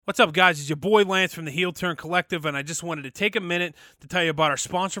What's up, guys? It's your boy Lance from the Heel Turn Collective, and I just wanted to take a minute to tell you about our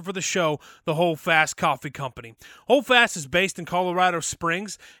sponsor for the show, the Hold Fast Coffee Company. Hold Fast is based in Colorado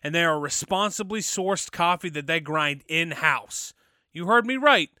Springs, and they are responsibly sourced coffee that they grind in-house. You heard me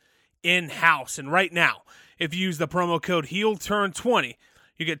right, in-house. And right now, if you use the promo code HEELTURN20,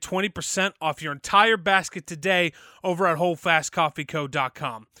 you get 20% off your entire basket today over at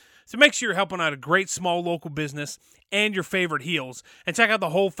holdfastcoffeeco.com. So make sure you're helping out a great small local business and your favorite heels, and check out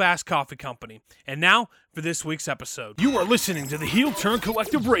the Hold Fast Coffee Company. And now, for this week's episode. You are listening to the Heel Turn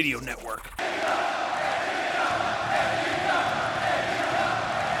Collective Radio Network.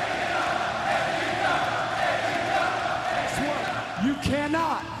 You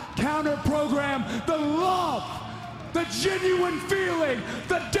cannot counter-program the love, the genuine feeling,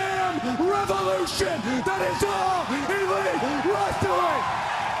 the damn revolution that is all Elite Wrestling!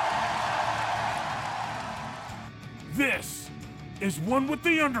 This is One with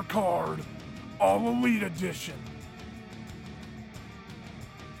the Undercard, All Elite Edition.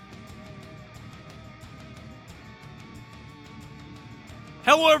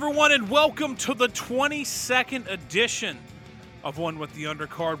 Hello, everyone, and welcome to the 22nd edition of One with the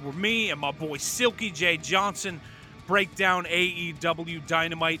Undercard, where me and my boy Silky J. Johnson break down AEW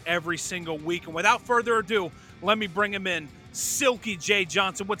Dynamite every single week. And without further ado, let me bring him in. Silky J.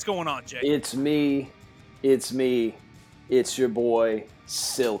 Johnson, what's going on, Jay? It's me. It's your boy,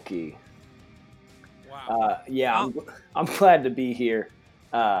 Silky. Wow. I'm glad to be here.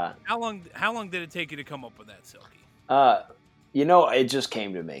 How long did it take you to come up with that, Silky? It just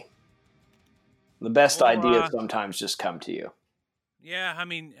came to me. The best ideas sometimes just come to you. Yeah, I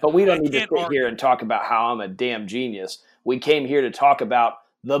mean... But we don't need to sit here and talk about how I'm a damn genius. We came here to talk about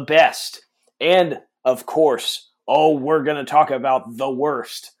the best. And, of course, we're going to talk about the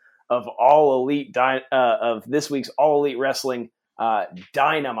worst of all elite of this week's All Elite Wrestling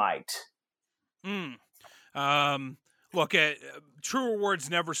Dynamite. Look, truer words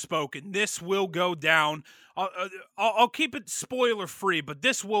never spoken. This will go down. I'll keep it spoiler free, but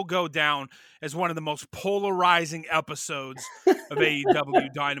this will go down as one of the most polarizing episodes of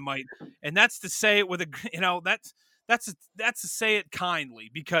AEW Dynamite, and that's to say it with that's to say it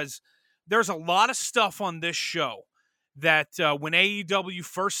kindly, because there's a lot of stuff on this show that when AEW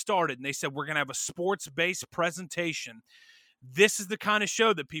first started and they said we're going to have a sports-based presentation, this is the kind of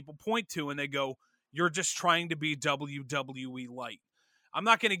show that people point to and they go, you're just trying to be WWE light. I'm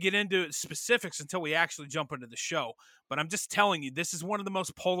not going to get into specifics until we actually jump into the show, but I'm just telling you, this is one of the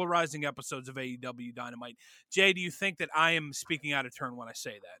most polarizing episodes of AEW Dynamite. Jay, do you think that I am speaking out of turn when I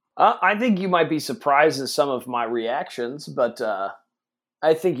say that? I think you might be surprised at some of my reactions, but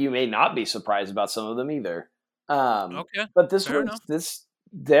I think you may not be surprised about some of them either. Okay, but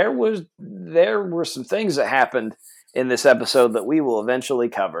there were some things that happened in this episode that we will eventually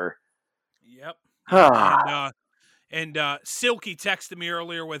cover. Yep. And Silky texted me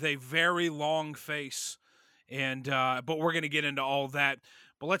earlier with a very long face, but we're going to get into all that.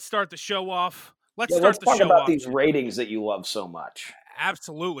 But let's start the show off. Let's talk about these ratings that you love so much.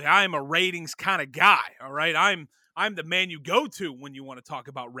 Absolutely, I am a ratings kind of guy. All right, I'm the man you go to when you want to talk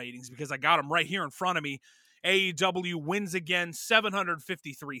about ratings, because I got them right here in front of me. AEW wins again,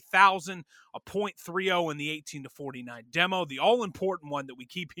 753,000, a .30 in the 18 to 49 demo, the all-important one that we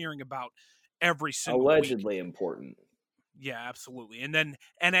keep hearing about every single allegedly week. Important. Yeah, absolutely. And then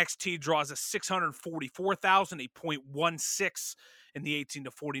NXT draws a 644,000, a .16 in the 18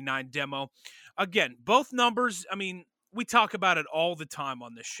 to 49 demo. Again, both numbers, I mean, we talk about it all the time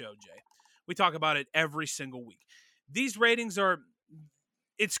on this show, Jay. We talk about it every single week. These ratings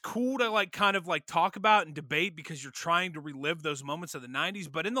it's cool to kind of talk about and debate because you're trying to relive those moments of the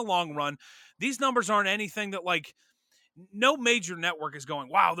 90s, but in the long run, these numbers aren't anything that no major network is going,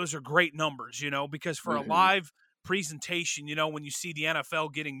 wow, those are great numbers, because for a live presentation, when you see the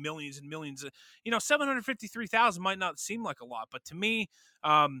NFL getting millions and millions, 753,000 might not seem like a lot, but to me,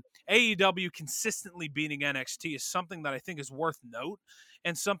 AEW consistently beating NXT is something that I think is worth note,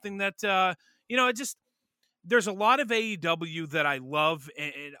 and something that, there's a lot of AEW that I love,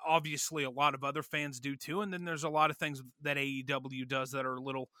 and obviously a lot of other fans do too, and then there's a lot of things that AEW does that are a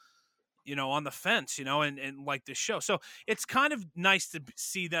little, on the fence, and like this show. So it's kind of nice to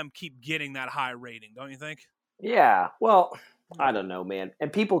see them keep getting that high rating, don't you think? Yeah, well, I don't know, man.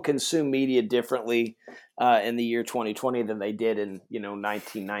 And people consume media differently in the year 2020 than they did in,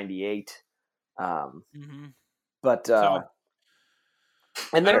 1998. But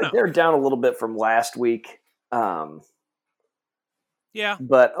and they're down a little bit from last week. Yeah.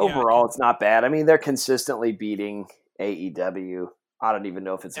 But overall, it's not bad. I mean, they're consistently beating AEW. I don't even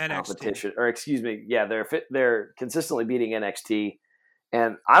know if it's a NXT. competition, or excuse me. Yeah, they're consistently beating NXT,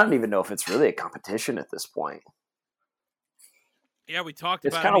 And I don't even know if it's really a competition at this point. Yeah, we talked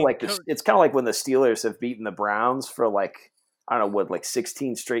It's about kind of like it's kind of like when the Steelers have beaten the Browns for like, I don't know what, like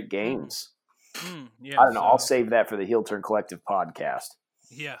 16 straight games. Yeah, I don't know. I'll save that for the Heel Turn Collective podcast.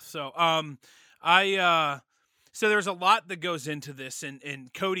 Yeah. So, so there's a lot that goes into this,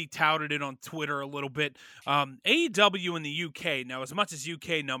 and Cody touted it on Twitter a little bit. AEW in the UK now, as much as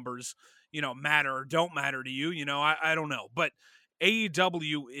UK numbers, matter or don't matter to you, I don't know, but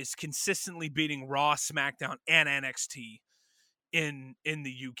AEW is consistently beating Raw, SmackDown, and NXT in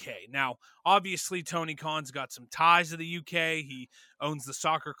the UK. Now, obviously, Tony Khan's got some ties to the UK. He owns the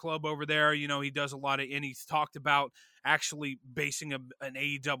soccer club over there. He does a lot of, and he's talked about actually basing an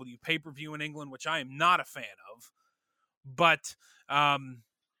AEW pay-per-view in England, which I am not a fan of. But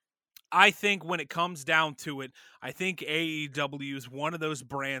I think when it comes down to it, I think AEW is one of those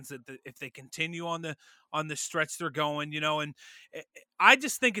brands that if they continue on the stretch they're going, and I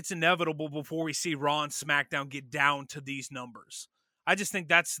just think it's inevitable before we see Raw and SmackDown get down to these numbers. I just think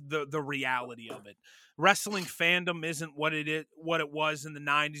that's the reality of it. Wrestling fandom isn't what it was in the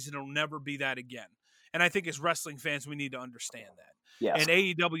 90s, and it'll never be that again. And I think as wrestling fans, we need to understand that. Yes. And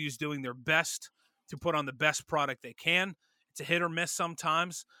AEW is doing their best to put on the best product they can. It's a hit or miss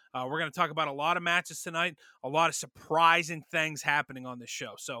sometimes. We're going to talk about a lot of matches tonight, a lot of surprising things happening on this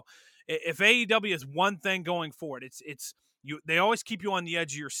show. So if AEW is one thing going forward, it's they always keep you on the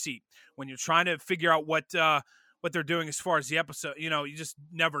edge of your seat when you're trying to figure out what they're doing as far as the episode. You just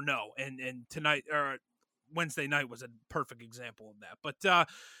never know. And tonight or Wednesday night was a perfect example of that. But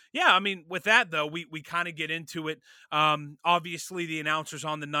yeah, I mean, with that though, we kind of get into it. Obviously, the announcers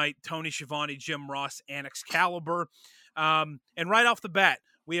on the night: Tony Schiavone, Jim Ross, and Excalibur. And right off the bat,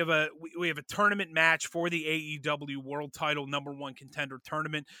 we have a tournament match for the AEW World Title #1 Contender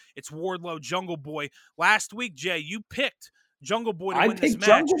Tournament. It's Wardlow, Jungle Boy. Last week, Jay, you picked Jungle Boy to win this match.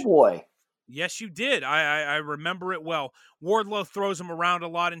 I picked Jungle Boy. Yes, you did. I remember it well. Wardlow throws him around a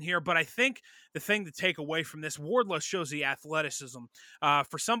lot in here, but I think the thing to take away from this, Wardlow shows the athleticism.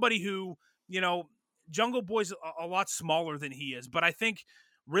 For somebody who, Jungle Boy's a lot smaller than he is, but I think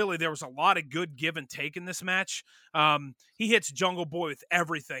really there was a lot of good give and take in this match. He hits Jungle Boy with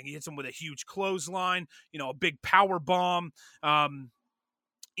everything. He hits him with a huge clothesline, a big power bomb. And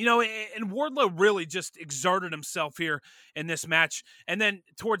Wardlow really just exerted himself here in this match. And then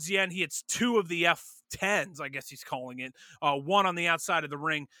towards the end, he hits two of the F10s, I guess he's calling it, one on the outside of the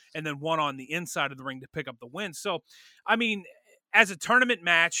ring and then one on the inside of the ring to pick up the win. So, I mean, as a tournament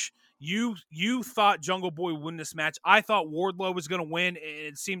match, you thought Jungle Boy would win this match. I thought Wardlow was going to win.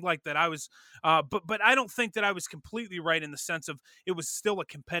 It seemed like that I was, but I don't think that I was completely right in the sense of it was still a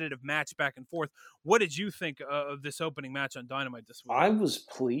competitive match back and forth. What did you think of this opening match on Dynamite this week? I was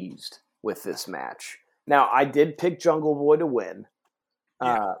pleased with this match. Now, I did pick Jungle Boy to win,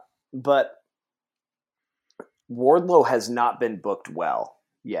 but Wardlow has not been booked well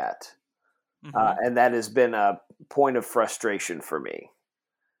yet. Mm-hmm. And that has been a point of frustration for me.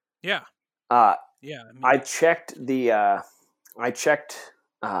 Yeah. I checked the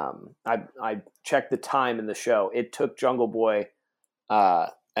time in the show. It took Jungle Boy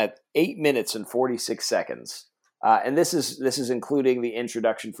at 8 minutes and 46 seconds. And this is including the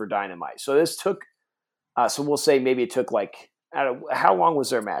introduction for Dynamite. So this took so we'll say maybe it took like, I don't know, how long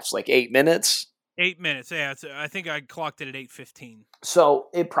was their match? Like 8 minutes? 8 minutes. Yeah, I think I clocked it at 8:15. So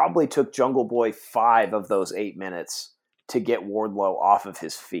it probably took Jungle Boy 5 of those 8 minutes to get Wardlow off of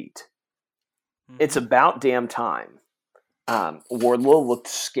his feet. Mm-hmm. It's about damn time. Wardlow looked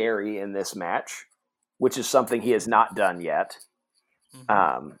scary in this match, which is something he has not done yet.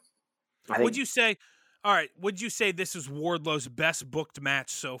 Mm-hmm. Would you say this is Wardlow's best booked match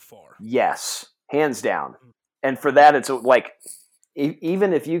so far? Yes, hands down. Mm-hmm. And for that, it's like,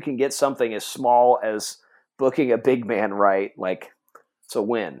 even if you can get something as small as booking a big man right, like, it's a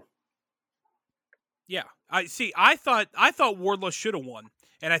win. Yeah. I thought Wardlow should have won,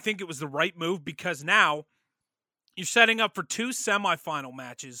 and I think it was the right move because now you're setting up for 2 semifinal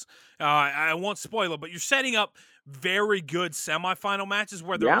matches. I won't spoil it, but you're setting up very good semifinal matches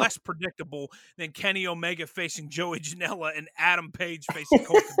where they're less predictable than Kenny Omega facing Joey Janela and Adam Page facing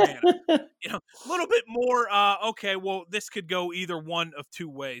Colt Cabana. A little bit more, okay, well, this could go either one of two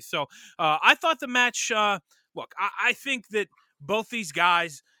ways. So I thought the match, look, I think that both these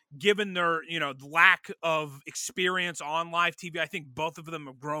guys, given their, lack of experience on live TV, I think both of them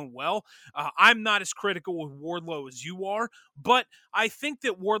have grown well. I'm not as critical with Wardlow as you are, but I think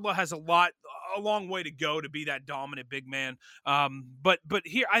that Wardlow has a long way to go to be that dominant big man. But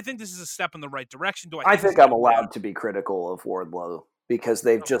here, I think this is a step in the right direction. I think I'm allowed to be critical of Wardlow because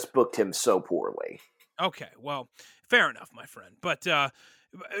they've just booked him so poorly. Okay, well, fair enough, my friend. But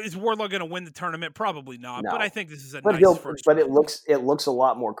is Wardlow going to win the tournament? Probably not. No. But I think this is a But nice first. it win. looks a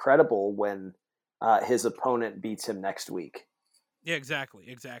lot more credible when his opponent beats him next week. Yeah, exactly.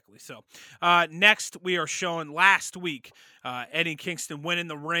 So next we are showing last week Eddie Kingston winning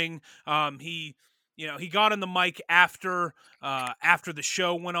the ring. He got on the mic after the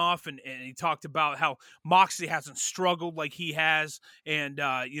show went off, and he talked about how Moxley hasn't struggled like he has, and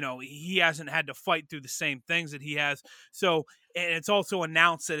he hasn't had to fight through the same things that he has. So, and it's also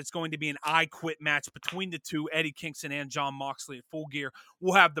announced that it's going to be an I Quit match between the two, Eddie Kingston and Jon Moxley at Full Gear.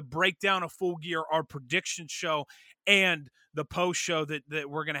 We'll have the breakdown of Full Gear, our prediction show, and the post show that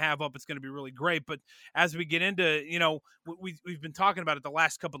we're going to have up. It's going to be really great. But as we get into, we've been talking about it the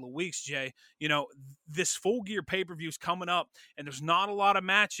last couple of weeks, Jay, this Full Gear pay-per-view is coming up, and there's not a lot of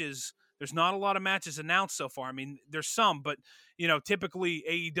matches. There's not a lot of matches announced so far. I mean, there's some, but typically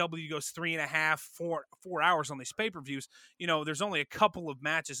AEW goes 3.5, 4 hours on these pay-per-views. There's only a couple of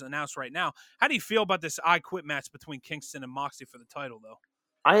matches announced right now. How do you feel about this I Quit match between Kingston and Moxley for the title, though?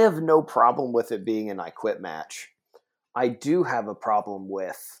 I have no problem with it being an I Quit match. I do have a problem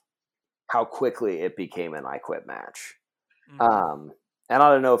with how quickly it became an I Quit match. Mm-hmm. And I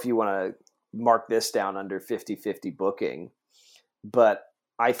don't know if you want to mark this down under 50-50 booking, but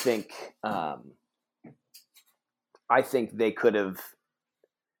I think they could have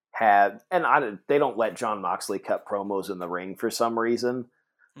had, and they don't let Jon Moxley cut promos in the ring for some reason.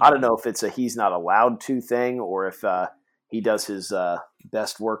 Mm-hmm. I don't know if it's a he's not allowed to thing, or if he does his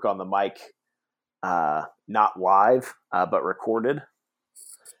best work on the mic not live, but recorded.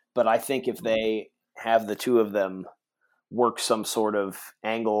 But I think if they have the two of them work some sort of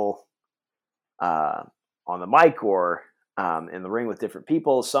angle on the mic or in the ring with different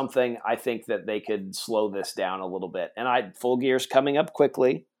people, something, I think that they could slow this down a little bit. And Full Gear's coming up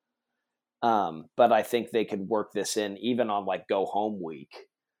quickly, but I think they could work this in even on like Go Home Week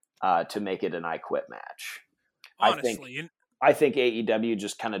to make it an I Quit match. Honestly, I think AEW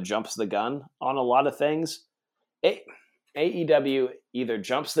just kind of jumps the gun on a lot of things. AEW either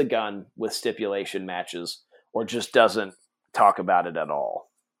jumps the gun with stipulation matches or just doesn't talk about it at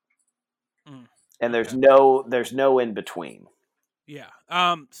all. And there's no in between. Yeah.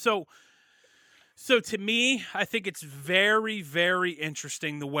 So to me, I think it's very, very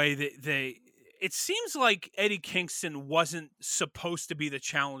interesting the way that it seems like Eddie Kingston wasn't supposed to be the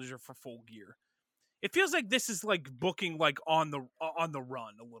challenger for Full Gear. It feels like this is like booking like on the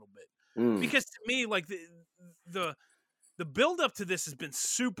run a little bit. Because to me, like the build up to this has been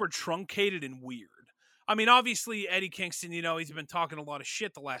super truncated and weird. I mean, obviously Eddie Kingston, he's been talking a lot of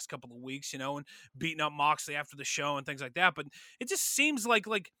shit the last couple of weeks, and beating up Moxley after the show and things like that. But it just seems like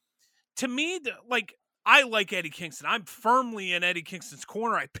to me, like I like Eddie Kingston. I'm firmly in Eddie Kingston's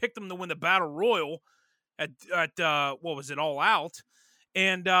corner. I picked him to win the Battle Royal at what was it, All Out,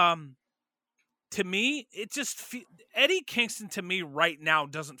 and to me, it just Eddie Kingston to me right now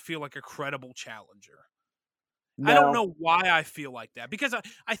doesn't feel like a credible challenger. No. I don't know why I feel like that, because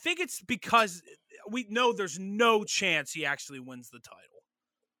I think it's because we know there's no chance he actually wins the title.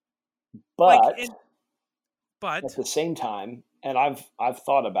 But at the same time, and I've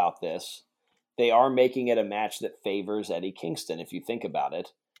thought about this, they are making it a match that favors Eddie Kingston if you think about it.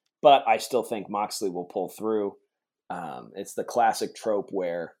 But I still think Moxley will pull through. It's the classic trope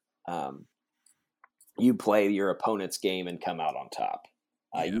where you play your opponent's game and come out on top.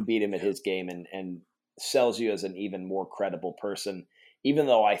 You beat him at his game and sells you as an even more credible person, even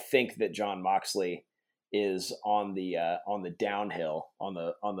though I think that Jon Moxley is on the downhill, on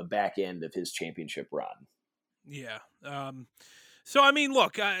the back end of his championship run. Yeah. So, I mean,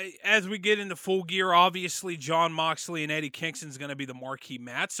 look, as we get into Full Gear, obviously Jon Moxley and Eddie Kingston is going to be the marquee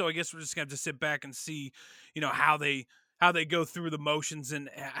match. So I guess we're just going to have to sit back and see, how they go through the motions and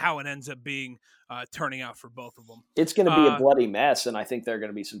how it ends up being turning out for both of them. It's going to be a bloody mess, and I think there are going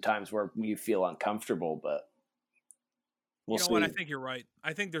to be some times where you feel uncomfortable, but we'll see. What? I think you're right.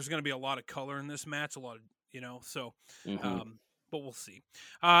 I think there's going to be a lot of color in this match, a lot of, so, but we'll see.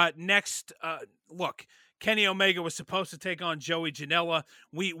 Next, look, Kenny Omega was supposed to take on Joey Janela.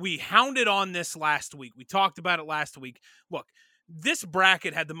 We hounded on this last week. We talked about it last week. Look, this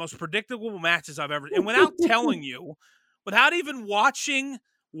bracket had the most predictable matches I've ever, and without telling you, without even watching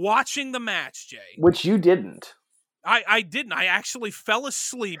the match, Jay. Which you didn't. I didn't. I actually fell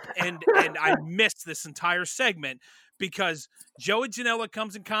asleep and I missed this entire segment because Joey Janela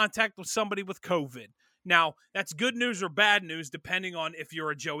comes in contact with somebody with COVID. Now, that's good news or bad news, depending on if you're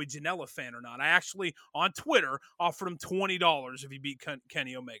a Joey Janela fan or not. I actually, on Twitter, offered him $20 if he beat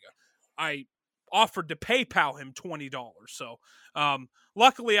Kenny Omega. I offered to PayPal him $20. So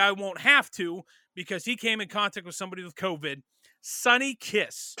luckily I won't have to, because he came in contact with somebody with COVID. Sonny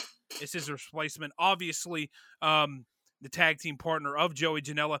Kiss is his replacement. Obviously, the tag team partner of Joey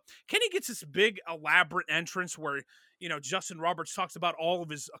Janela. Kenny gets this big, elaborate entrance where, Justin Roberts talks about all of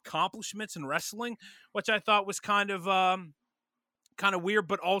his accomplishments in wrestling, which I thought was kind of weird,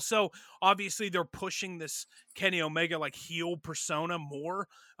 but also obviously they're pushing this Kenny Omega like heel persona more,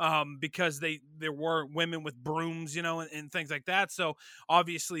 because there were women with brooms, and things like that. So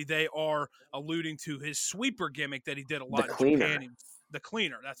obviously they are alluding to his sweeper gimmick that he did a lot in Japan. The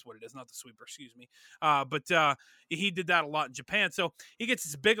cleaner, that's what it is, not the sweeper, excuse me. But he did that a lot in Japan. So he gets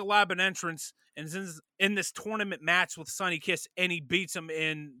this big elaborate entrance and is in this tournament match with Sonny Kiss, and he beats him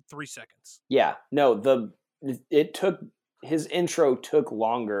in 3 seconds. Yeah, no, his intro took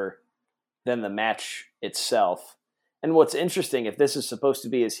longer than the match itself. And what's interesting, if this is supposed to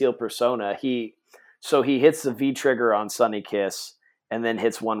be his heel persona, he hits the V trigger on Sonny Kiss and then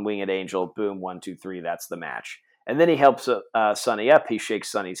hits One Winged Angel. Boom, 1, 2, 3. That's the match. And then he helps Sonny up. He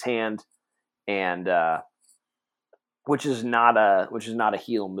shakes Sonny's hand, and which is not a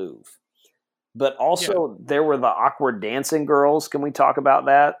heel move. But also there were the awkward dancing girls. Can we talk about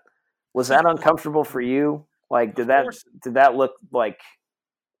that? Was that uncomfortable for you? Like, did that look like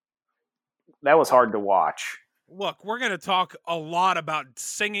that was hard to watch? Look, we're going to talk a lot about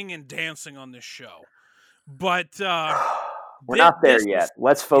singing and dancing on this show, but we're not there yet.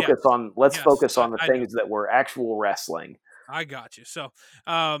 Let's focus on the things that were actual wrestling. I got you. So,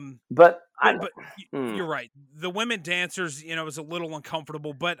 but you're right. The women dancers, was a little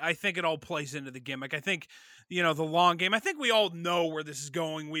uncomfortable, but I think it all plays into the gimmick. I think, the long game. I think we all know where this is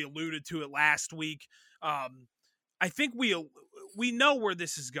going. We alluded to it last week. I think we know where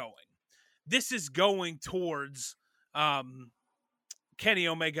this is going. This is going towards Kenny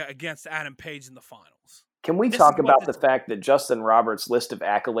Omega against Adam Page in the finals. Can we talk about the fact that Justin Roberts' list of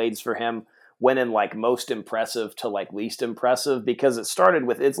accolades for him went in like most impressive to like least impressive? Because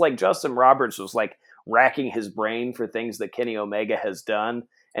it's like Justin Roberts was like racking his brain for things that Kenny Omega has done.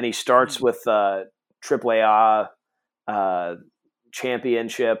 And he starts with AAA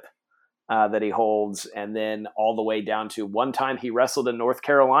championship that he holds, and then all the way down to one time he wrestled in North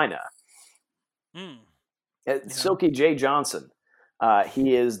Carolina. Silky J. Johnson.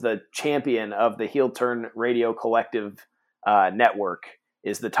 He is the champion of the Heel Turn Radio Collective network,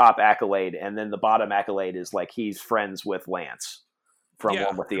 is the top accolade. And then the bottom accolade is like he's friends with Lance from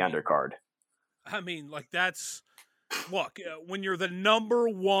One with the Undercard. I mean, like look, when you're the number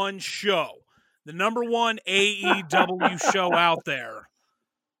one show, the number one AEW show out there,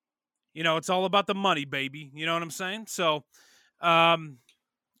 it's all about the money, baby. You know what I'm saying? So,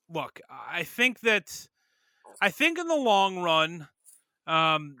 look, I think in the long run,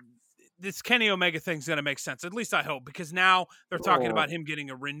 this Kenny Omega thing's going to make sense. At least I hope, because now they're talking about him getting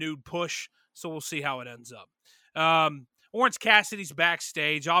a renewed push. So we'll see how it ends up. Orange Cassidy's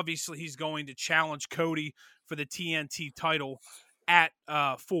backstage. Obviously, he's going to challenge Cody for the TNT title at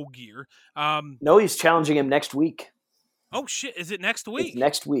Full Gear. No, he's challenging him next week. Oh, shit. Is it next week? It's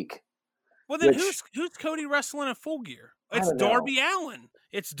next week. Well, then who's Cody wrestling at Full Gear? It's Darby Allin.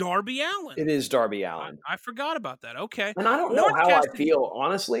 It's Darby Allin. It is Darby Allin. I forgot about that. Okay. And I don't know how I feel.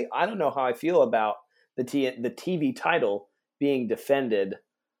 Honestly, I don't know how I feel about the TV title being defended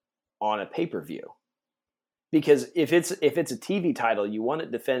on a pay-per-view. Because if it's a TV title, you want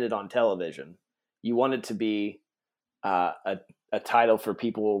it defended on television. You want it to be a title for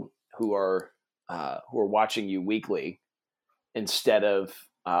people who are watching you weekly instead of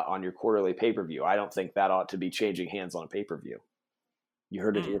on your quarterly pay-per-view. I don't think that ought to be changing hands on a pay-per-view. You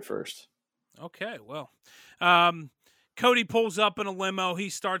heard it here first. Okay, well, Cody pulls up in a limo. He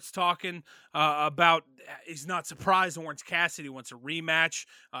starts talking about he's not surprised Orange Cassidy wants a rematch.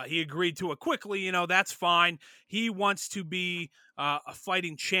 He agreed to it quickly. That's fine. He wants to be a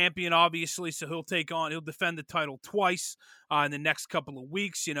fighting champion, obviously, so he'll defend the title twice in the next couple of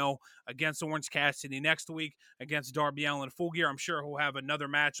weeks, against Orange Cassidy next week, against Darby Allin at Full Gear. I'm sure he'll have another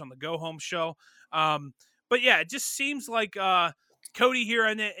match on the Go Home show. But yeah, it just seems like Cody here,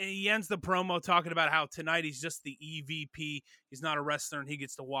 and he ends the promo talking about how tonight he's just the EVP. He's not a wrestler, and he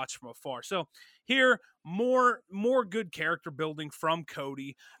gets to watch from afar. So here, more good character building from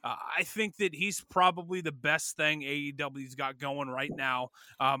Cody. I think that he's probably the best thing AEW's got going right now.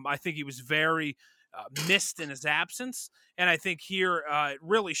 I think he was very missed in his absence, and I think here it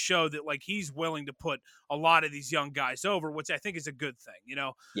really showed that like he's willing to put a lot of these young guys over, which I think is a good thing.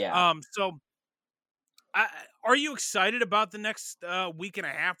 Yeah. So. Are you excited about the next week and a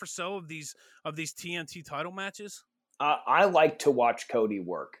half or so of these TNT title matches? I like to watch Cody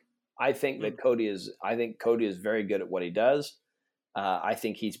work. I think that Cody is very good at what he does. I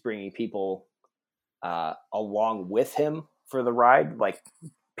think he's bringing people along with him for the ride. Like,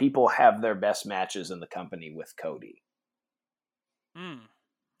 people have their best matches in the company with Cody.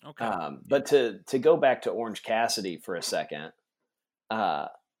 Okay. But to go back to Orange Cassidy for a second, I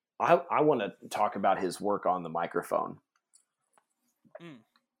want to talk about his work on the microphone.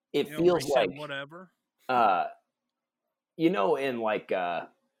 It feels like whatever. In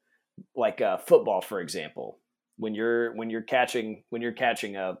football, for example, when you're catching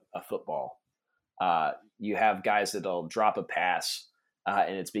a football, you have guys that'll drop a pass,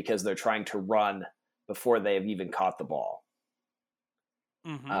 and it's because they're trying to run before they have even caught the ball.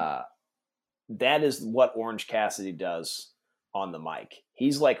 That is what Orange Cassidy does on the mic.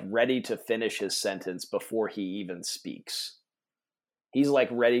 He's like ready to finish his sentence before he even speaks. He's like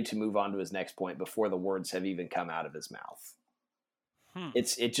ready to move on to his next point before the words have even come out of his mouth.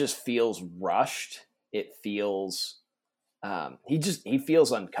 It just feels rushed. It feels he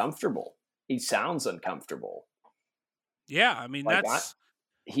feels uncomfortable. He sounds uncomfortable. Yeah, I mean, like that's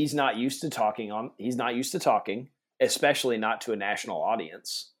he's not used to talking, especially not to a national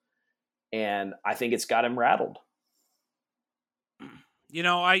audience. And I think it's got him rattled. You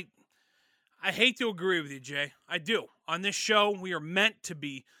know, I hate to agree with you, Jay. I do. On this show, we are meant to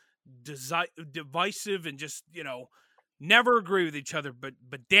be divisive and just, never agree with each other. But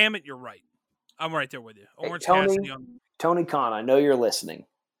damn it, you're right. I'm right there with you. Orange Cassidy. Tony Khan, I know you're listening.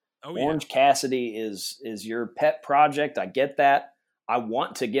 Oh, yeah. Orange Cassidy is your pet project. I get that. I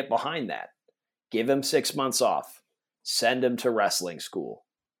want to get behind that. Give him 6 months off. Send him to wrestling school.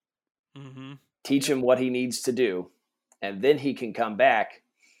 Teach him what he needs to do. And then he can come back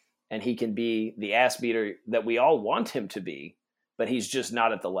and he can be the ass beater that we all want him to be, but he's just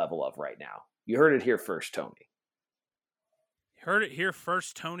not at the level of right now. You heard it here first, Tony. Heard it here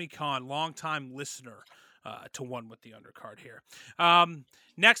first, Tony Khan, longtime listener to One with the Undercard here.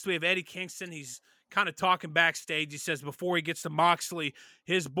 Next, we have Eddie Kingston. He's kind of talking backstage. He says before he gets to Moxley,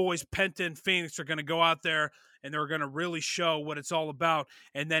 his boys Penta and Phoenix are going to go out there and they're going to really show what it's all about.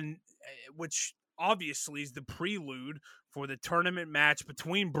 And then, which obviously is the prelude for the tournament match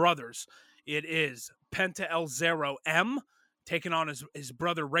between brothers. It is Penta El Zero M taking on his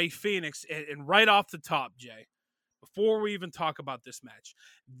brother Ray Phoenix. And right off the top, Jay, before we even talk about this match,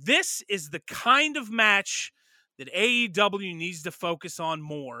 this is the kind of match that AEW needs to focus on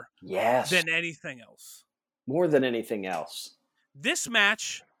more than anything else. More than anything else. This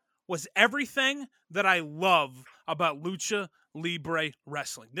match was everything that I love about Lucha Libre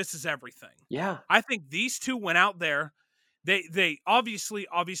wrestling. This is everything. Yeah. I think these two went out there. They obviously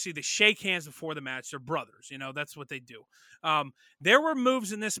they shake hands before the match. They're brothers. That's what they do. There were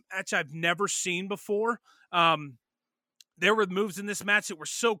moves in this match I've never seen before. There were moves in this match that were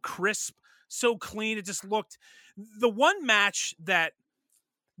so crisp, so clean. It just looked the one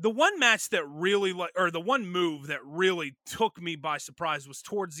move that really took me by surprise was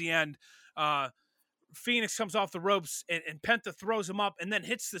towards the end. Phoenix comes off the ropes and Penta throws him up and then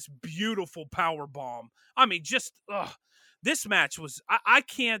hits this beautiful power bomb. I mean, just this match was I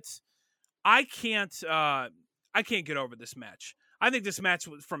can't get over this match. I think this match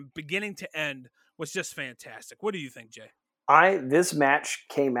was from beginning to end was just fantastic. What do you think, Jay? This match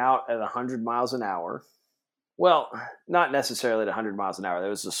came out at 100 miles an hour. Well, not necessarily at 100 miles an hour. There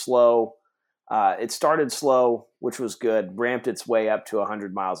was a slow. It started slow, which was good, ramped its way up to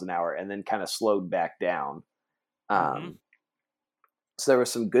 100 miles an hour, and then kind of slowed back down. So there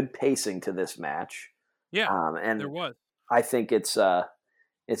was some good pacing to this match. Yeah, and there was. I think it's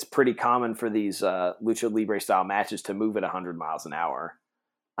pretty common for these Lucha Libre style matches to move at 100 miles an hour.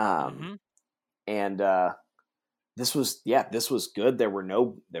 And this was good. There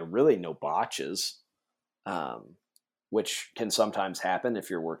were really no botches. Which can sometimes happen if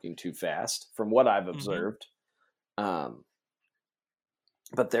you're working too fast, from what I've observed. But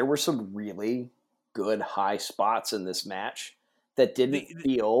there were some really good high spots in this match that didn't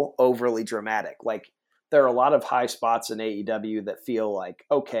feel overly dramatic. Like, there are a lot of high spots in AEW that feel like,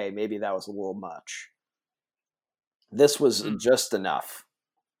 okay, maybe that was a little much. This was just enough.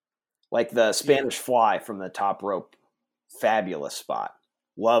 Like the Spanish Fly from the top rope. Fabulous spot.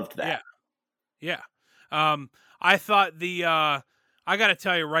 Loved that. Yeah. I thought I got to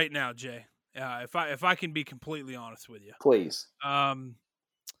tell you right now, Jay, if I can be completely honest with you, please.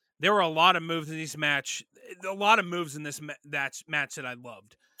 There were a lot of moves in this match. Match that I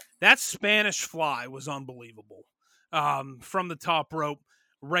loved. That Spanish Fly was unbelievable. From the top rope,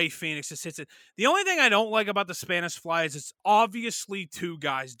 Ray Phoenix just hits it. The only thing I don't like about the Spanish Fly is it's obviously two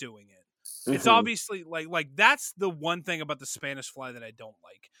guys doing it. It's obviously like that's the one thing about the Spanish Fly that I don't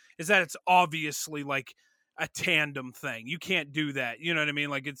like, is that it's obviously like a tandem thing. You can't do that. You know what I mean?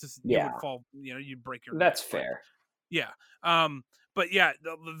 Like, it's just, you would fall, you'd break your That's neck. fair. Yeah. But yeah,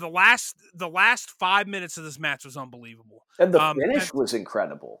 the last 5 minutes of this match was unbelievable. And the finish was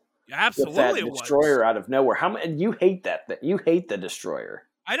incredible. Absolutely, with that Destroyer out of nowhere. You hate that? You hate the Destroyer.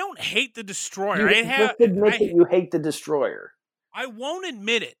 I don't hate the Destroyer. Just admit that you hate the Destroyer. I won't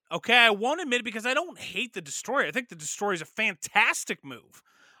admit it, okay? I won't admit it because I don't hate the Destroyer. I think the Destroyer is a fantastic move.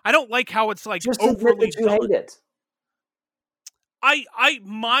 I don't like how it's like just overly admit that you hate it. I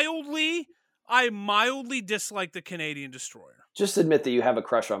mildly dislike the Canadian Destroyer. Just admit that you have a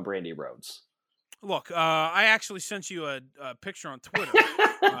crush on Brandy Rhodes. Look, I actually sent you a picture on Twitter.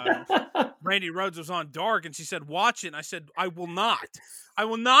 Brandy Rhodes was on Dark, and she said, "Watch it." And I said, "I will not. I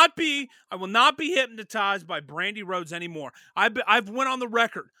will not be hypnotized by Brandy Rhodes anymore." I've went on the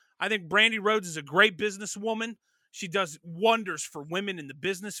record. I think Brandy Rhodes is a great businesswoman. She does wonders for women in the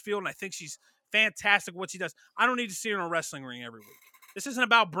business field, and I think she's fantastic at what she does. I don't need to see her in a wrestling ring every week. This isn't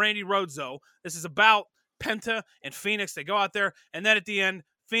about Brandy Rhodes, though. This is about Penta and Phoenix. They go out there, and then at the end,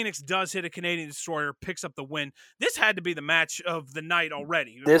 Phoenix does hit a Canadian Destroyer, picks up the win. This had to be the match of the night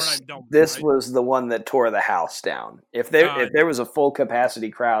already. This was the one that tore the house down. If there was a full capacity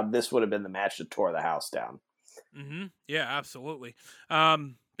crowd, this would have been the match that tore the house down. Mm-hmm. Yeah, absolutely.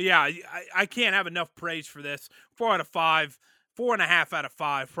 But yeah, I can't have enough praise for this. 4 out of 5. 4.5 out of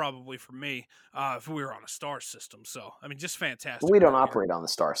 5 probably for me if we were on a star system. So, I mean, just fantastic. We don't operate on the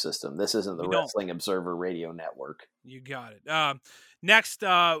star system. This isn't the Wrestling Observer Radio Network. You got it. Next,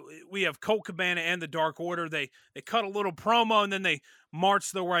 we have Colt Cabana and the Dark Order. They cut a little promo, and then they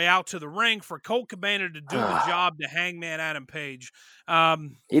march their way out to the ring for Colt Cabana to do the job to Hangman Adam Page.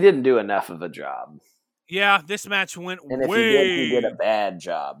 He didn't do enough of a job. Yeah, this match went and if he did a bad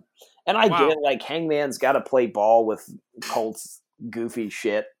job. And I get it, like, Hangman's got to play ball with Colt's goofy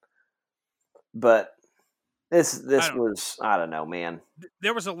shit. But this was, I don't know, man.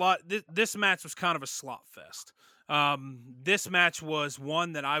 There was a lot. This match was kind of a slop fest. This match was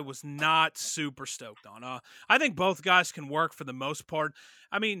one that I was not super stoked on. I think both guys can work for the most part.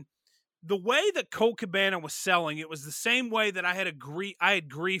 I mean, the way that Colt Cabana was selling, it was the same way that I had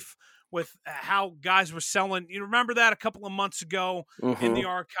grief with how guys were selling. You remember that a couple of months ago in the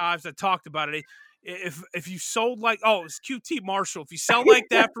archives? I talked about it. If you sold like, oh, it's QT Marshall. If you sell like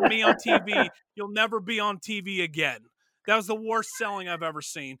that for me on TV, you'll never be on TV again. That was the worst selling I've ever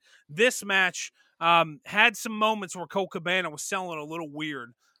seen. This match had some moments where Colt Cabana was selling a little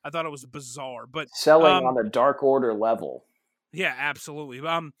weird. I thought it was bizarre, but selling on a Dark Order level. Yeah, absolutely.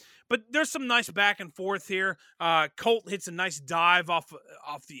 But there's some nice back and forth here. Colt hits a nice dive off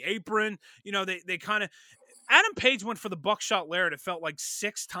the apron. You know, they kind of Adam Page went for the buckshot Lariat. It felt like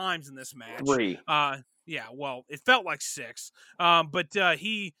 6 times in this match. 3. Yeah, well, it felt like 6. But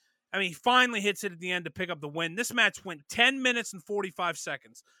he finally hits it at the end to pick up the win. This match went 10 minutes and 45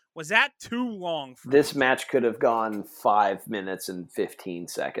 seconds. Was that too long? This match could have gone 5 minutes and 15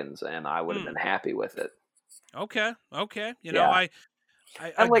 seconds, and I would have been happy with it. Okay. You know, I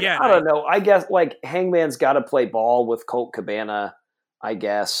don't know. I guess like Hangman's got to play ball with Colt Cabana. I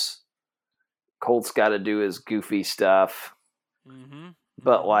guess Colt's got to do his goofy stuff.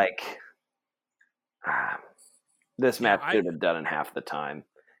 But like, this match could have done in half the time,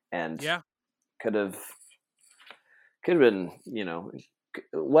 and could have been, you know,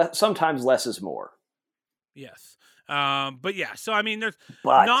 sometimes less is more. Yes. But yeah. So I mean, there's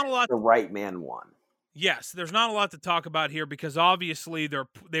not a lot. The right man won. Yes, there's not a lot to talk about here because obviously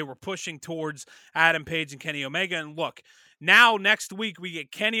they were pushing towards Adam Page and Kenny Omega. And look, now next week we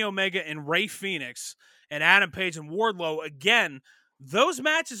get Kenny Omega and Rey Fenix and Adam Page and Wardlow. Again, those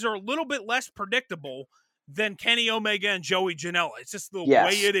matches are a little bit less predictable than Kenny Omega and Joey Janela. It's just the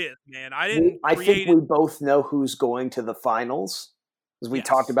way it is, man. I think we both know who's going to the finals. As we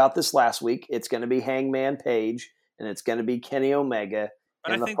talked about this last week, it's going to be Hangman Page and it's going to be Kenny Omega.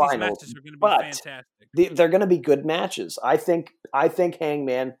 But I think these matches are going to be fantastic. They're going to be good matches. I think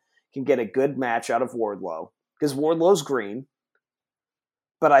Hangman can get a good match out of Wardlow because Wardlow's green.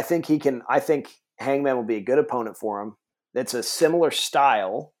 But I think Hangman will be a good opponent for him. That's a similar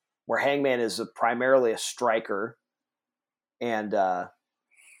style where Hangman is primarily a striker, and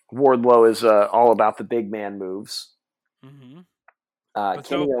Wardlow is all about the big man moves.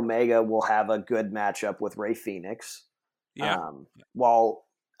 Kenny Omega will have a good matchup with Rey Fenix. Yeah. While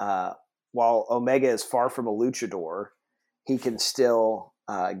Omega is far from a luchador, he can still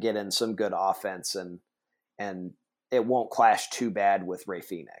get in some good offense, and it won't clash too bad with Rey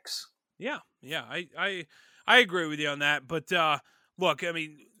Fenix. Yeah, I agree with you on that. But look, I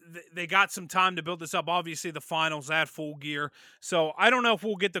mean, they got some time to build this up. Obviously, the finals at Full Gear. So I don't know if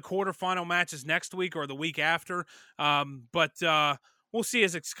we'll get the quarterfinal matches next week or the week after. But we'll see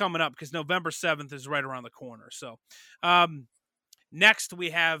as it's coming up because November 7th is right around the corner. So next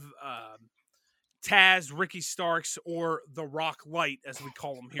we have Taz, Ricky Starks, or The Rock Light, as we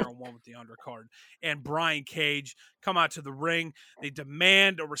call him here on One with the Undercard, and Brian Cage come out to the ring. They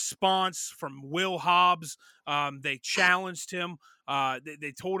demand a response from Will Hobbs. They challenged him.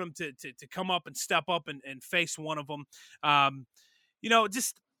 They told him to come up and step up and face one of them.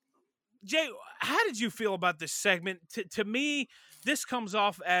 Just Jay, how did you feel about this segment? To me, this comes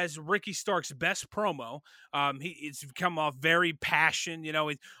off as Ricky Stark's best promo. It's come off very passionate.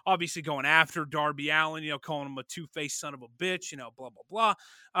 He's obviously going after Darby Allin, calling him a two-faced son of a bitch, blah, blah, blah.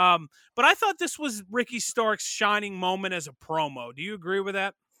 But I thought this was Ricky Stark's shining moment as a promo. Do you agree with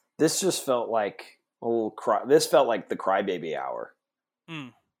that? This just felt like this felt like the Crybaby hour.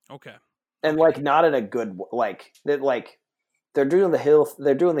 Okay. And not in a good they're doing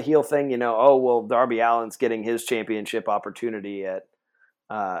the heel thing, Darby Allin's getting his championship opportunity at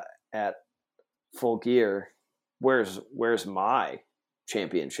Full Gear. Where's my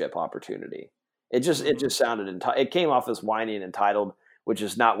championship opportunity? It just sounded it came off as whiny and entitled, which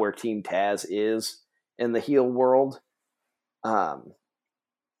is not where Team Taz is in the heel world. Yeah,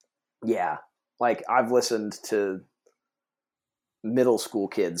 I've listened to middle school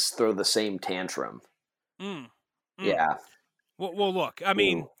kids throw the same tantrum. Yeah. Well, look, I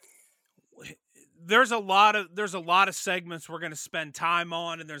mean, there's a lot of segments we're going to spend time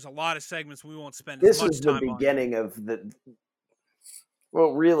on, and there's a lot of segments we won't spend as much time on. This is the beginning of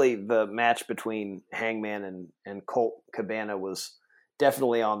really the match between Hangman and Colt Cabana was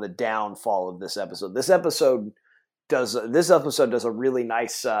definitely on the downfall of this episode. This episode does a really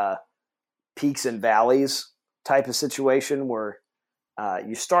nice peaks and valleys type of situation where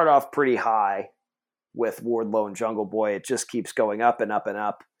you start off pretty high with Wardlow and Jungle Boy. It just keeps going up and up and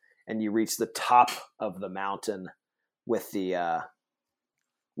up, and you reach the top of the mountain with the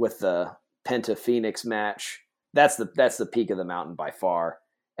Penta Phoenix match. That's the peak of the mountain by far,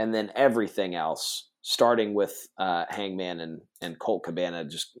 and then everything else, starting with Hangman and Colt Cabana,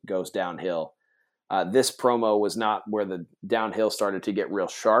 just goes downhill. This promo was not where the downhill started to get real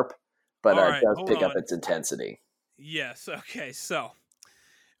sharp, but it does pick up its intensity. Yes. Okay. So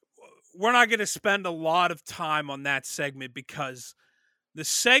we're not going to spend a lot of time on that segment because the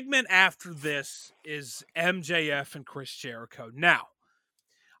segment after this is MJF and Chris Jericho. Now,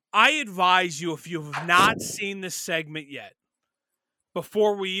 I advise you, if you have not seen this segment yet,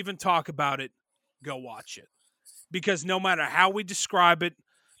 before we even talk about it, go watch it. Because no matter how we describe it,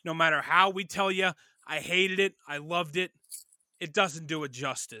 no matter how we tell you, I hated it, I loved it, it doesn't do it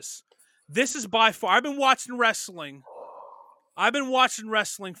justice. This is by far, I've been watching wrestling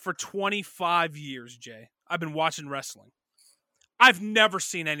for 25 years, Jay. I've been watching wrestling. I've never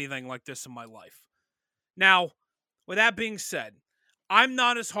seen anything like this in my life. Now, with that being said, I'm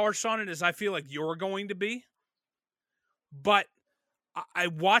not as harsh on it as I feel like you're going to be. But I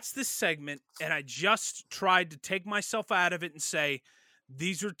watched this segment and I just tried to take myself out of it and say,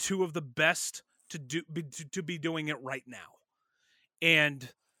 these are two of the best to be doing it right now. And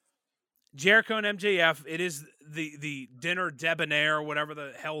Jericho and MJF, it is the dinner debonair, whatever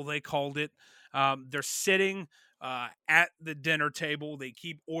the hell they called it. They're sitting at the dinner table. They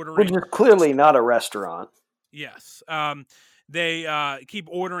keep ordering. Which is clearly not a restaurant. Yes. They keep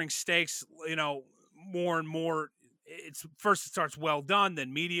ordering steaks, more and more. It starts well done,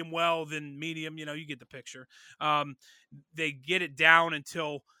 then medium well, then medium, you get the picture. They get it down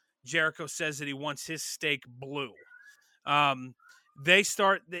until Jericho says that he wants his steak blue.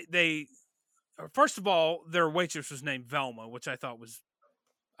 First of all, their waitress was named Velma, which I thought was,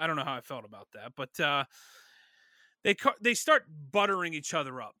 I don't know how I felt about that, but they start buttering each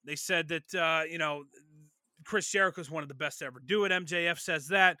other up. They said that, Chris Jericho is one of the best to ever do it. MJF says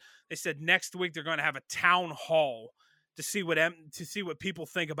that. They said next week they're going to have a town hall to see what people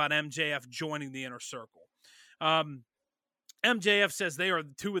think about MJF joining the Inner Circle. MJF says they are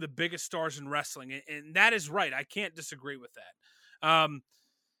two of the biggest stars in wrestling, and that is right. I can't disagree with that.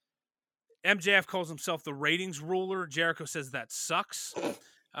 MJF calls himself the ratings ruler. Jericho says that sucks.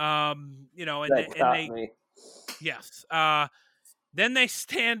 Yes. Then they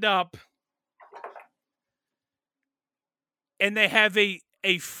stand up and they have a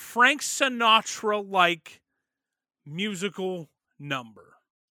Frank Sinatra-like musical number.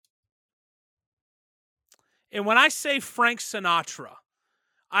 And when I say Frank Sinatra,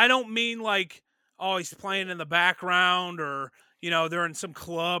 I don't mean like, oh, he's playing in the background or, they're in some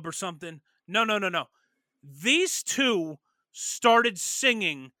club or something. No. These two started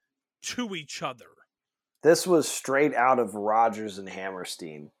singing to each other. This was straight out of Rodgers and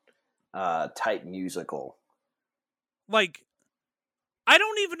Hammerstein type musical. Like, I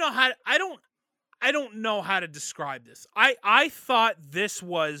don't even know how I don't know how to describe this. I thought this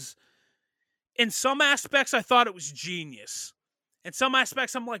was, in some aspects, I thought it was genius. In some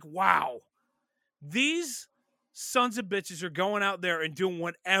aspects, I'm like, wow, these sons of bitches are going out there and doing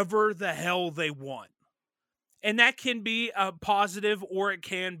whatever the hell they want. And that can be a positive or it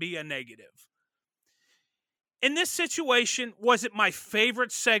can be a negative. In this situation, was it my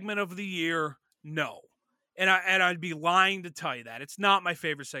favorite segment of the year? No. And I'd be lying to tell you that. It's not my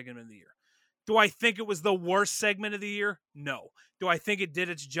favorite segment of the year. Do I think it was the worst segment of the year? No. Do I think it did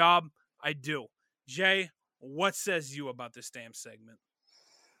its job? I do. Jay, what says you about this damn segment?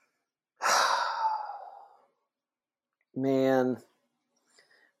 Man,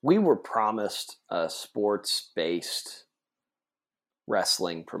 we were promised a sports-based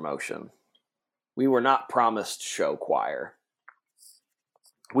wrestling promotion. We were not promised show choir.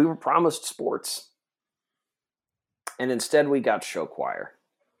 We were promised sports. And instead we got show choir.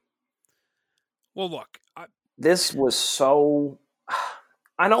 Well, look. This was so...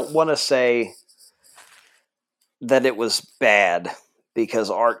 I don't want to say that it was bad because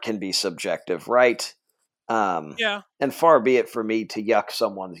art can be subjective, right? Yeah. And far be it for me to yuck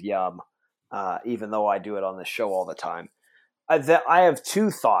someone's yum, even though I do it on this show all the time. I have two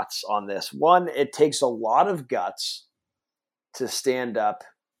thoughts on this. One, it takes a lot of guts to stand up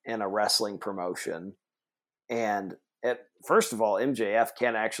in a wrestling promotion. And first of all, MJF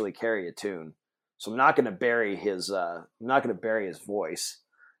can't actually carry a tune. So I'm not going to bury his voice.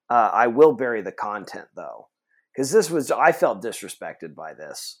 I will bury the content though. Because I felt disrespected by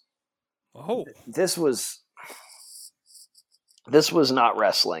this. Oh. This was not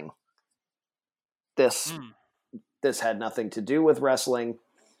wrestling. This had nothing to do with wrestling.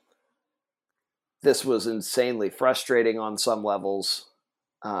 This was insanely frustrating on some levels.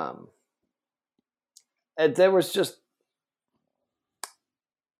 And there was just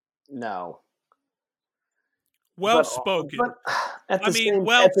no. Well spoken. But at the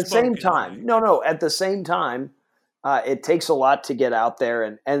same time, it takes a lot to get out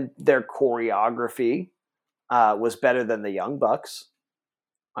there, and their choreography was better than the Young Bucks.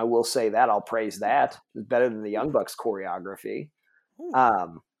 I will say that. I'll praise that. It was better than the Young Bucks choreography.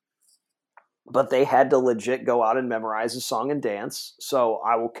 But they had to legit go out and memorize a song and dance, so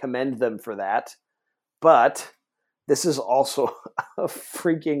I will commend them for that. But this is also a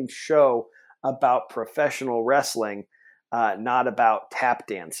freaking show about professional wrestling, not about tap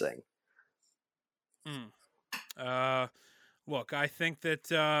dancing. Look, I think that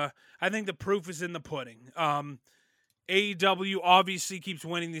the proof is in the pudding. AEW obviously keeps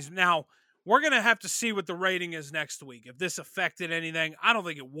winning these. Now, we're going to have to see what the rating is next week. If this affected anything, I don't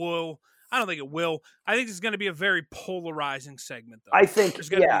think it will. I think it's going to be a very polarizing segment, though. I think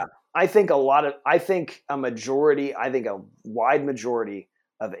a wide majority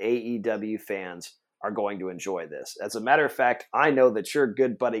of AEW fans are going to enjoy this. As a matter of fact, I know that your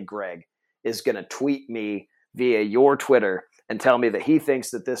good buddy Greg is going to tweet me via your Twitter and tell me that he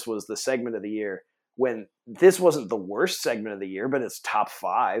thinks that this was the segment of the year, when this wasn't the worst segment of the year, but it's top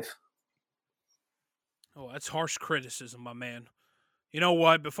 5. Oh, that's harsh criticism, my man. You know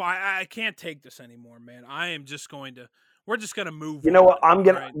what? Before I can't take this anymore, man. We're just going to move. You know what? I'm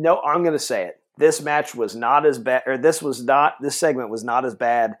going to say it. This match was not as bad, or this segment was not as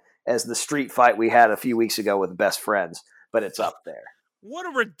bad as the street fight we had a few weeks ago with Best Friends, but it's up there. What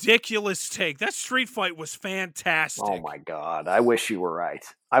a ridiculous take. That street fight was fantastic. Oh, my God. I wish you were right.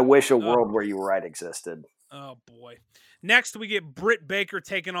 I wish a world where you were right existed. Oh, boy. Next, we get Britt Baker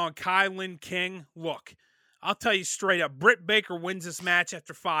taking on Kylan King. Look, I'll tell you straight up, Britt Baker wins this match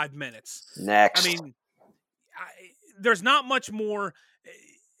after 5 minutes. Next. I mean, there's not much more.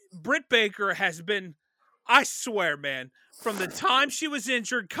 Britt Baker has been, I swear, man, from the time she was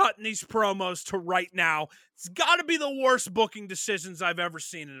injured cutting these promos to right now, it's got to be the worst booking decisions I've ever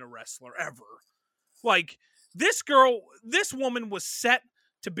seen in a wrestler, ever. Like, this woman was set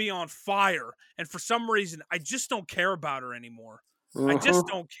to be on fire, and for some reason, I just don't care about her anymore. I just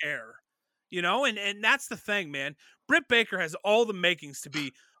don't care. You know, and that's the thing, man. Britt Baker has all the makings to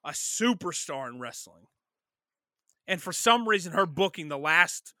be a superstar in wrestling. And for some reason, her booking the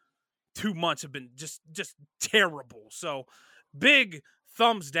last 2 months have been just terrible. So, big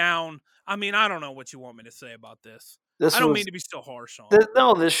thumbs down. I mean, I don't know what you want me to say about this. I don't mean to be so harsh on it.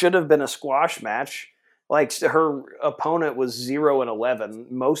 No, this should have been a squash match. Like, her opponent was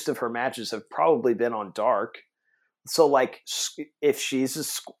 0-11. Most of her matches have probably been on Dark. So, like, if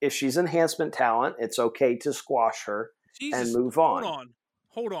she's enhancement talent, it's okay to squash her. and move on.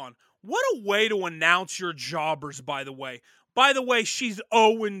 Hold on. What a way to announce your jobbers, by the way. By the way, she's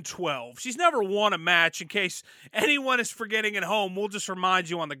 0-12. She's never won a match. In case anyone is forgetting at home, we'll just remind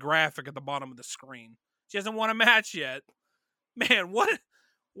you on the graphic at the bottom of the screen. She hasn't won a match yet. Man, what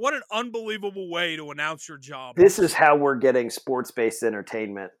an unbelievable way to announce your job. This is how we're getting sports-based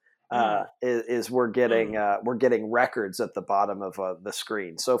entertainment. We're getting records at the bottom of the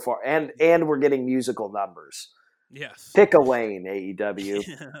screen so far, and we're getting musical numbers. Yes. Pick a lane,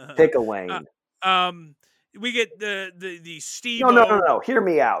 AEW. Pick a lane. We get the Steve. No. Hear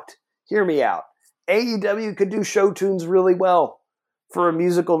me out. AEW could do show tunes really well for a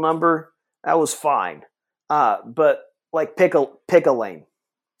musical number. That was fine. But like pick a lane.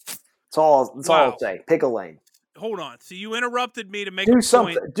 That's all I'll say. Pick a lane. Hold on. So you interrupted me to make do a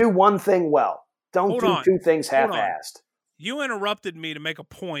something. Point. Do one thing well. Don't do two things half-assed. You interrupted me to make a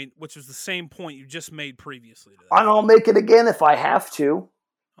point, which was the same point you just made previously. And I'll make it again if I have to.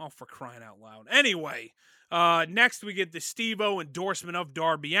 Oh, for crying out loud. Anyway, next we get the Steve-O endorsement of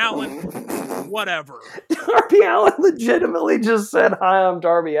Darby Allin. Whatever. Darby Allin legitimately just said, "Hi, I'm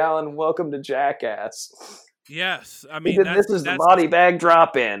Darby Allin. Welcome to Jackass." Yes. I mean, this is the body bag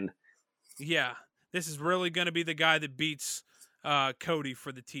drop-in. Yeah. This is really going to be the guy that beats Cody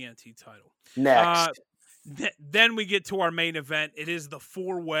for the TNT title. Next. Then we get to our main event. It is the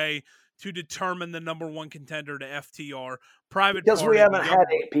 4-way to determine the number one contender to FTR. Because we haven't had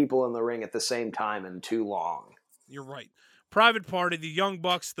 8 people in the ring at the same time in too long. You're right. Private Party, the Young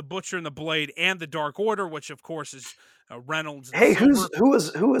Bucks, the Butcher and the Blade, and the Dark Order, which of course is Reynolds. Hey, who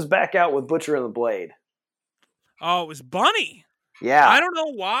was back out with Butcher and the Blade? Oh, it was Bunny. Yeah. I don't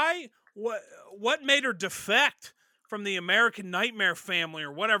know why. What made her defect from the American Nightmare family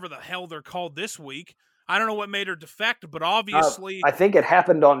or whatever the hell they're called this week? I don't know what made her defect, but obviously I think it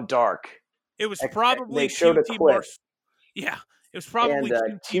happened on Dark. It was probably they showed a clip. Yeah, it was probably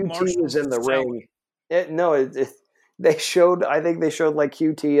QT was in the ring. They showed. I think they showed like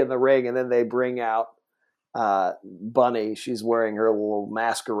QT in the ring, and then they bring out Bunny. She's wearing her little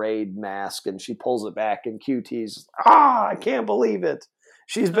masquerade mask, and she pulls it back, and QT's I can't believe it.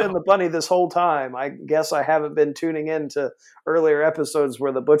 She's been the Bunny this whole time. I guess I haven't been tuning in to earlier episodes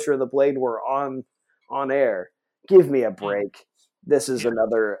where the Butcher and the Blade were on air. Give me a break. This is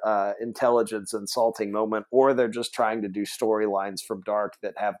another intelligence insulting moment, or they're just trying to do storylines from Dark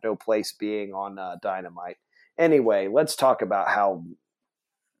that have no place being on Dynamite. Anyway, let's talk about how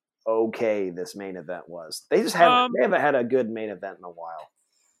okay this main event was. They haven't had a good main event in a while.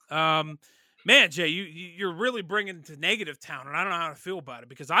 Man, Jay, you're really bringing it to negative town, and I don't know how to feel about it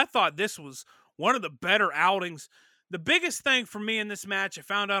because I thought this was one of the better outings. The biggest thing for me in this match, I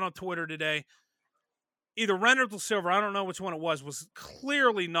found out on Twitter today, either Reynolds or Silver, I don't know which one it was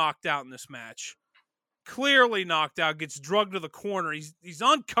clearly knocked out in this match. Clearly knocked out, gets drugged to the corner. He's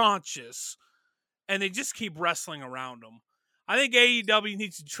unconscious, and they just keep wrestling around him. I think AEW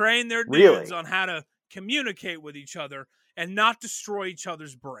needs to train their dudes on how to communicate with each other and not destroy each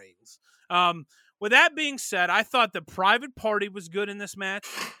other's brains. With that being said, I thought the Private Party was good in this match,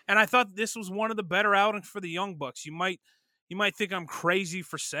 and I thought this was one of the better outings for the Young Bucks. You might think I'm crazy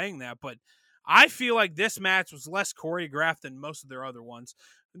for saying that, but I feel like this match was less choreographed than most of their other ones.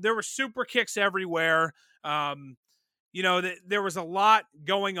 There were super kicks everywhere. There was a lot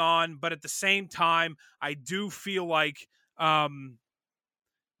going on, but at the same time, I do feel like I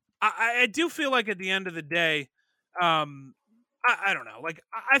do feel like at the end of the day, I don't know. Like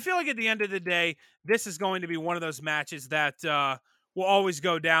I feel like at the end of the day, this is going to be one of those matches that will always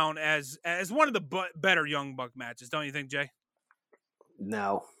go down as one of the better Young Buck matches. Don't you think, Jay?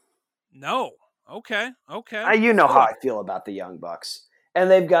 No. Okay. You know how I feel about the Young Bucks. And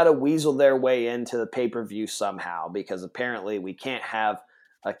they've got to weasel their way into the pay-per-view somehow because apparently we can't have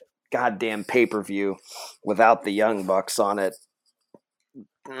a goddamn pay-per-view without the Young Bucks on it.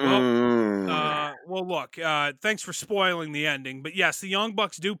 Well, look, thanks for spoiling the ending. But yes, the Young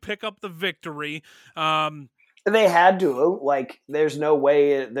Bucks do pick up the victory. They had to. Like, there's no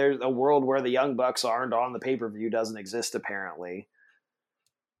way. There's a world where the Young Bucks aren't on the pay-per-view doesn't exist, apparently.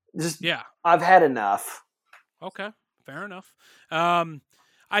 I've had enough. Okay, fair enough.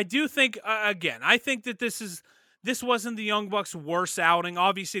 I do think, I think that this wasn't the Young Bucks' worst outing.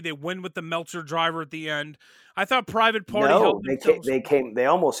 Obviously, they win with the Meltzer driver at the end. I thought Private Party helped themselves. They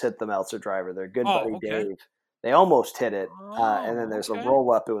almost hit the Meltzer driver. Their good buddy Dave. They almost hit it, and then there's a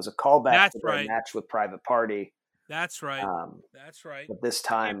roll-up. It was a callback to their match with Private Party. That's right. That's right. But this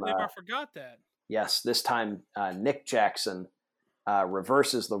time, I forgot that. Yes, this time Nick Jackson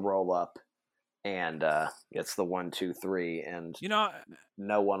reverses the roll-up and gets the 1, 2, 3, and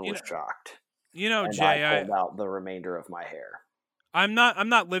no one was shocked. and Jay, I pulled out the remainder of my hair. I'm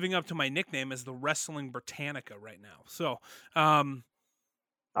not living up to my nickname as the Wrestling Britannica right now. So, I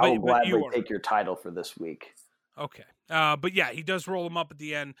will gladly take your title for this week. Okay. But yeah, he does roll him up at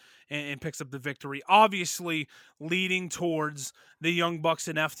the end and picks up the victory. Obviously, leading towards the Young Bucks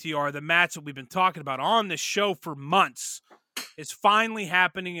and FTR, the match that we've been talking about on this show for months is finally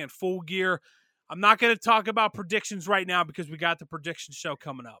happening in Full Gear. I'm not going to talk about predictions right now because we got the prediction show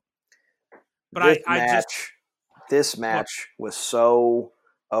coming up. But this match was so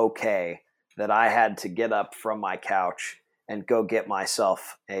okay that I had to get up from my couch and go get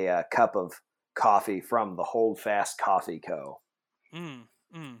myself a cup of coffee from the Hold Fast Coffee Co.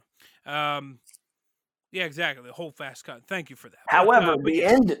 Yeah, exactly. The Hold Fast Coffee. Thank you for that. However,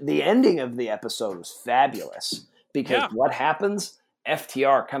 the ending of the episode was fabulous because what happens?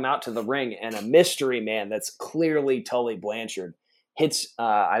 FTR come out to the ring and a mystery man that's clearly Tully Blanchard hits.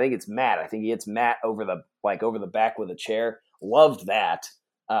 I think it's Matt. I think he hits Matt over the back with a chair. Loved that.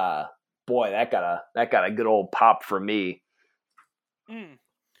 Boy, that got a good old pop from me.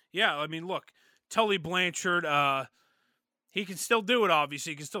 Yeah, I mean, look, Tully Blanchard, he can still do it,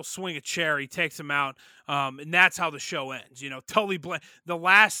 obviously. He can still swing a chair. He takes him out, and that's how the show ends. The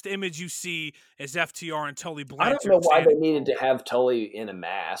last image you see is FTR and Tully Blanchard. I don't know why they needed to have Tully in a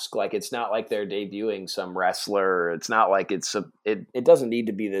mask. Like, it's not like they're debuting some wrestler. It's not like it doesn't need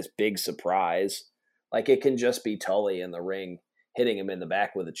to be this big surprise. Like, it can just be Tully in the ring hitting him in the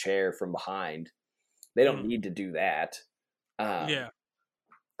back with a chair from behind. They don't need to do that.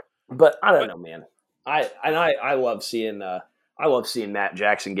 But I don't know, man. I love seeing Matt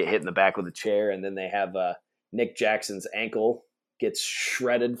Jackson get hit in the back with a chair, and then they have Nick Jackson's ankle gets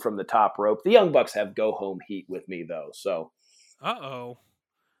shredded from the top rope. The Young Bucks have go home heat with me though, so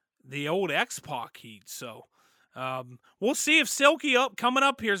the old X-Pac heat. So we'll see if Silky coming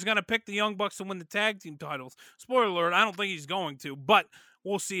up here is going to pick the Young Bucks to win the tag team titles. Spoiler alert: I don't think he's going to, but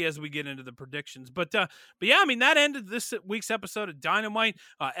we'll see as we get into the predictions. But yeah, I mean, that ended this week's episode of Dynamite.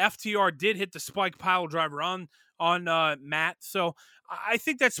 FTR did hit the Spike Pile Driver on Matt. So I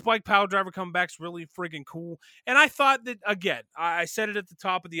think that Spike Pile Driver comeback's really friggin' cool. And I thought that, again, I said it at the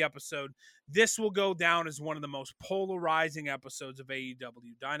top of the episode, this will go down as one of the most polarizing episodes of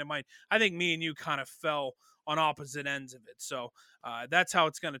AEW Dynamite. I think me and you kind of fell on opposite ends of it. So that's how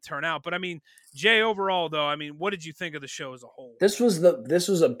it's going to turn out. But I mean, Jay, overall though, I mean, what did you think of the show as a whole? This was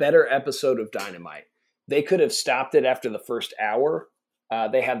a better episode of Dynamite. They could have stopped it after the first hour.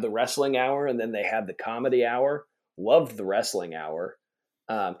 They had the wrestling hour and then they had the comedy hour. Loved the wrestling hour.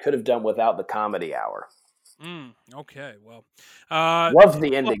 Could have done without the comedy hour. Okay. Well, loved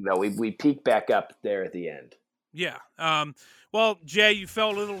the ending though. We peaked back up there at the end. Yeah. Well, Jay, you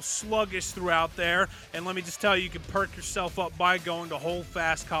felt a little sluggish throughout there, and let me just tell you, you can perk yourself up by going to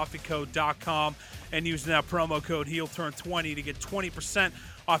holdfastcoffeeco.com and using that promo code HeelTurn20 to get 20%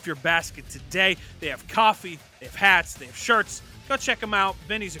 off your basket today. They have coffee, they have hats, they have shirts. Go check them out.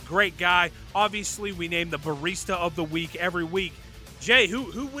 Vinny's a great guy. Obviously, we name the Barista of the Week every week. Jay,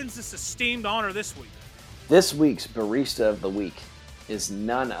 who wins this esteemed honor this week? This week's Barista of the Week is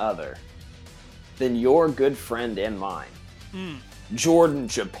none other than your good friend and mine, Jordan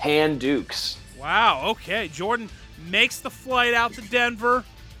Japan Dukes. Wow, okay. Jordan makes the flight out to Denver,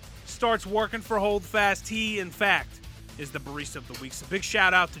 starts working for Holdfast. He, in fact, is the Barista of the Week. So big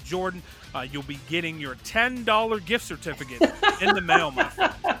shout out to Jordan. You'll be getting your $10 gift certificate in the mail, my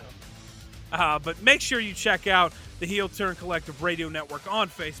friend. But make sure you check out the Heel Turn Collective Radio Network on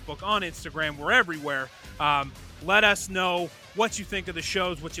Facebook, on Instagram. We're everywhere. Let us know what you think of the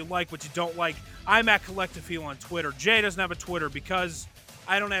shows, what you like, what you don't like. I'm at Collective Heel on Twitter. Jay doesn't have a Twitter because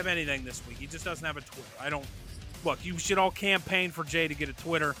I don't have anything this week. He just doesn't have a Twitter. Look, you should all campaign for Jay to get a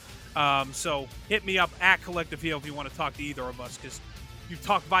Twitter. So hit me up at Collective Heel if you want to talk to either of us, because you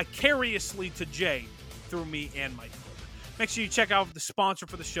talk vicariously to Jay through me and my Twitter. Make sure you check out the sponsor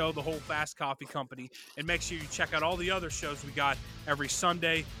for the show, the Hold Fast Coffee Company, and make sure you check out all the other shows we got every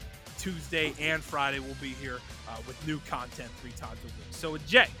Sunday, Tuesday, and Friday. We'll be here with new content 3 times a week. So with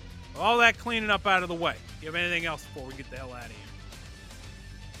Jay, all that cleaning up out of the way, you have anything else before we get the hell out of here?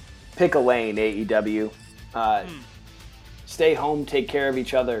 Pick a lane, AEW. Stay home, take care of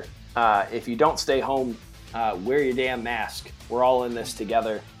each other. If you don't stay home, wear your damn mask. We're all in this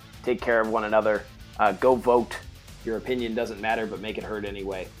together. Take care of one another. Go vote. Your opinion doesn't matter, but make it heard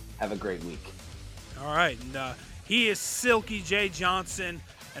anyway. Have a great week. All right. And he is Silky J. Johnson,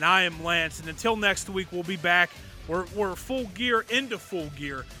 and I am Lance. And until next week, we'll be back. We're full gear into full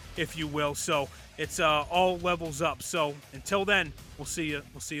gear, if you will. So it's all levels up. So until then, we'll see you.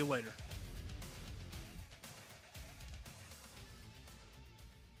 We'll see you later.